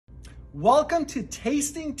Welcome to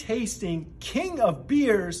Tasting King of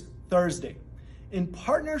Beers Thursday. In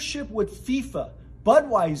partnership with FIFA,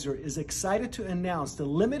 Budweiser is excited to announce the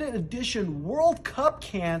limited edition World Cup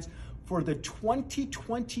cans for the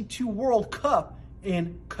 2022 World Cup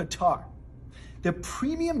in Qatar. The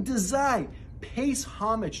premium design pays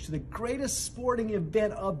homage to the greatest sporting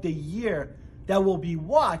event of the year that will be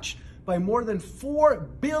watched by more than 4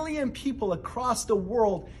 billion people across the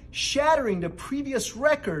world, shattering the previous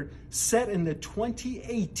record set in the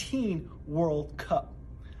 2018 World Cup.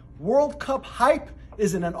 World Cup hype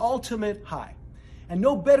is in an ultimate high, and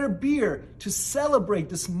no better beer to celebrate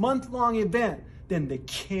this month-long event than the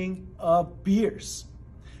King of Beers.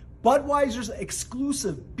 Budweiser's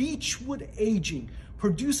exclusive Beechwood aging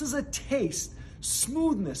produces a taste,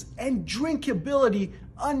 smoothness, and drinkability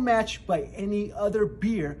unmatched by any other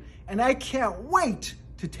beer, and I can't wait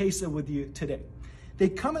to taste it with you today. They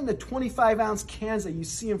come in the 25-ounce cans that you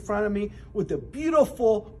see in front of me with the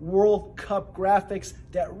beautiful World Cup graphics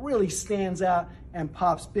that really stands out and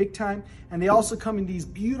pops big time. And they also come in these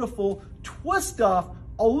beautiful twist-off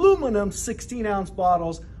aluminum 16-ounce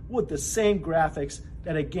bottles with the same graphics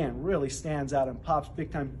that, again, really stands out and pops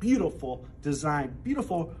big time. Beautiful design,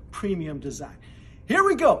 beautiful premium design. Here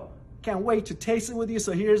we go. Can't wait to taste it with you.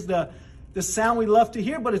 So here's the sound we love to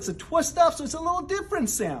hear, but it's a twist off, so it's a little different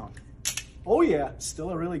sound. Oh yeah, still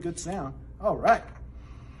a really good sound. All right.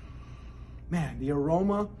 Man, the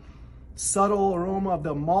aroma, subtle aroma of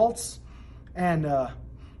the malts and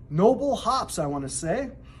noble hops, I want to say.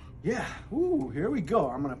 Yeah, ooh, here we go.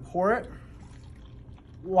 I'm gonna pour it.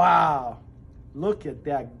 Wow, look at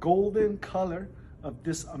that golden color of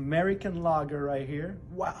this American lager right here.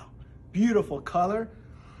 Wow, beautiful color.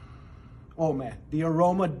 Oh man, the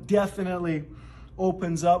aroma definitely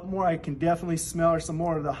opens up more. I can definitely smell some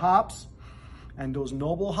more of the hops and those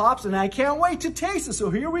noble hops, and I can't wait to taste it. So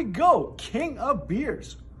here we go, King of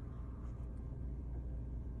Beers.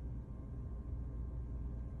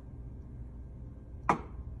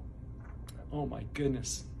 Oh my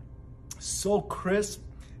goodness, so crisp,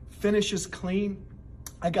 finishes clean.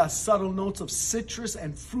 I got subtle notes of citrus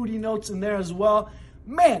and fruity notes in there as well.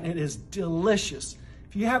 Man, it is delicious.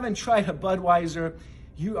 If you haven't tried a Budweiser,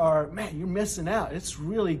 you're missing out. It's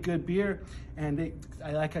really good beer. And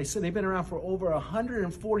like I said, they've been around for over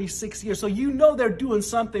 146 years. So you know they're doing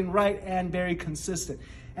something right and very consistent.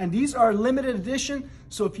 And these are limited edition.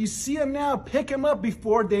 So if you see them now, pick them up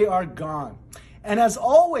before they are gone. And as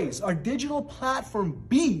always, our digital platform,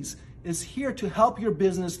 Bees, is here to help your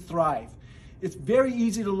business thrive. It's very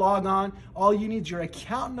easy to log on. All you need is your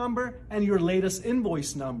account number and your latest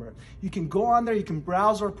invoice number. You can go on there, you can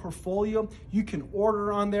browse our portfolio, you can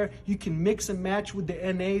order on there, you can mix and match with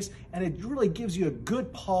the NAs, and it really gives you a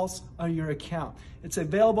good pulse on your account. It's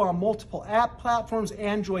available on multiple app platforms,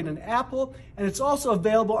 Android and Apple, and it's also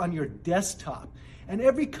available on your desktop. And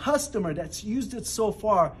every customer that's used it so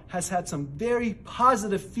far has had some very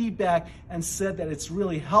positive feedback and said that it's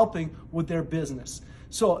really helping with their business.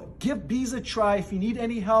 So give Bees a try. If you need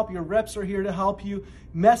any help, your reps are here to help you.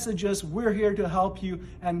 Message us. We're here to help you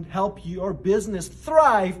and help your business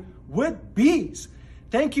thrive with Bees.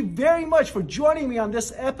 Thank you very much for joining me on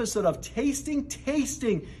this episode of Tasting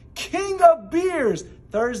King of Beers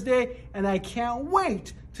Thursday, and I can't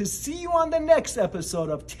wait to see you on the next episode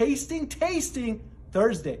of Tasting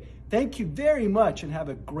Thursday. Thank you very much and have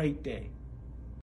a great day.